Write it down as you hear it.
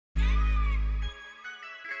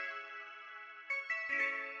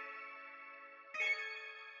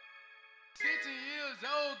years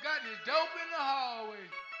old, got this dope in the hallway.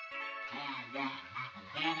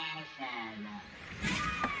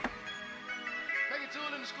 Take it to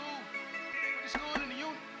it in the school. Put the school in the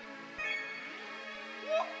unit.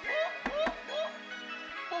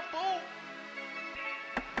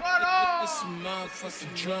 What up? This is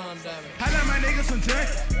motherfucking drum diamond. I love my niggas some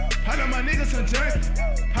junkies. I love my niggas some junkies.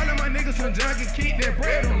 I love my niggas some junkies. Keep that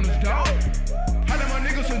bread on this dog. I love my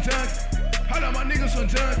niggas some junkies. I love my niggas some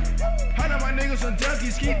junkies. I love my niggas some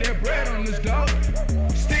junkies. Keep that bread on this dog.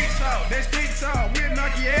 Stick talk, that stick talk, we'll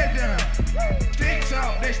knock your head down. Stick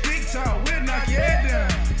talk, that stick talk, we'll knock your head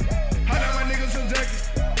down. I love my niggas some junkies.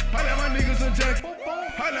 I love my niggas some junkies.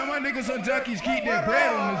 I love my niggas some junkies. Keep that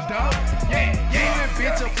bread on this dog. Yeah, That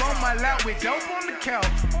bitch up on my lap with dope on the couch.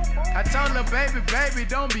 I told her, baby,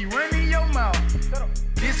 don't be running your mouth.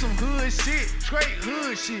 Get some hood shit, straight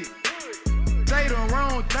hood shit. Say the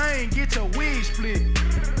wrong thing, get your wig split.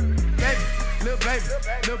 Baby, little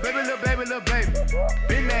baby.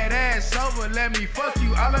 Bend that ass over, let me fuck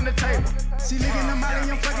you all on the table. she licking the molly,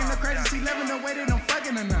 I'm fucking the crazy. She loving the way that I'm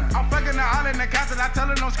fucking her now. I'm fucking her all in the couch and I tell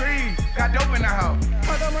her don't scream. Got dope in the house.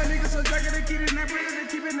 I love my niggas so drinking, they keeping that bread, they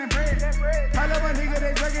keeping that bread. I love my niggas,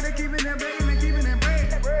 they drinking, they keeping that bread, they keeping that bread.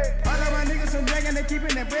 I love my niggas so drinking, they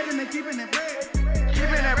keeping that bread, and they keeping that bread.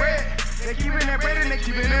 Keeping that bread, they keeping that bread and they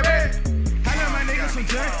keeping that bread. I love my niggas some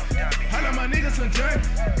junkies. I love my niggas some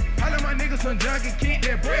junkies. I love my niggas some junkies. Keep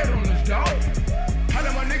that bread on this dog. I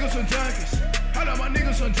love my niggas some junkies. I love my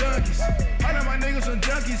niggas some junkies. I love my niggas some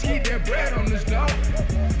junkies. Keep that bread on this dog.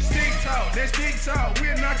 Stick talk, that stick talk,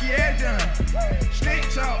 we'll knock your head down. Stick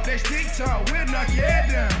talk, that stick talk, we'll knock your head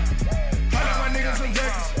down. I love my niggas some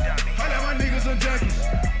junkies. I love my niggas some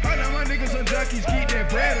junkies. I love my niggas some junkies. Keep that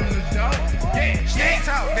bread on this dog. Yeah, Stick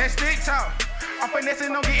talk, that stick talk. I'm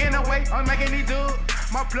finessing, don't get in the way. I'm making these dudes.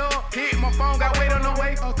 My plug hit, my phone got weight on the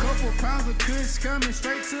way. a couple pounds of kush coming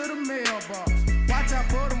straight to the mailbox. Watch out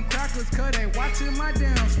for them crackers, cause they watching my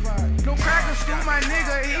damn spot. No crackers through my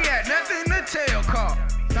nigga, he had nothing to tell, call.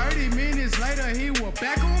 30 minutes later, he was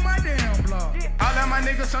back on my damn block. All of my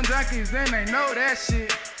niggas some junkies, then they know that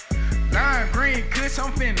shit. Lime green kush,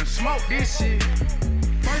 I'm finna smoke this shit.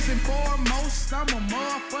 First and foremost, I'm a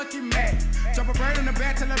motherfucking Mac. Drop a bird in the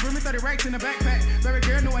back till I bring me 30 racks in the backpack. Baby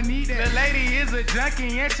girl, know I need that. The lady is a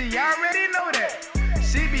junkie and she already know that.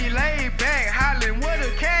 She be laid back, hollering where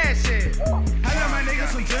the cash at. I love my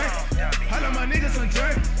niggas some junkies. I love my niggas some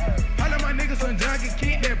junkies. I love my niggas some junkies.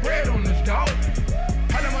 Keep that bread on this dog.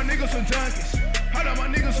 I love my niggas some junkies. I love my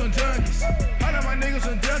niggas some junkies. I love my niggas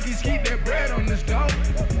some junkies. Keep that bread on this dog.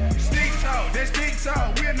 Stick talk, that stick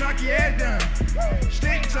talk, we'll knock your head down.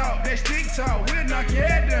 Stick talk, that stick talk, we'll knock your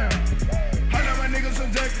head down.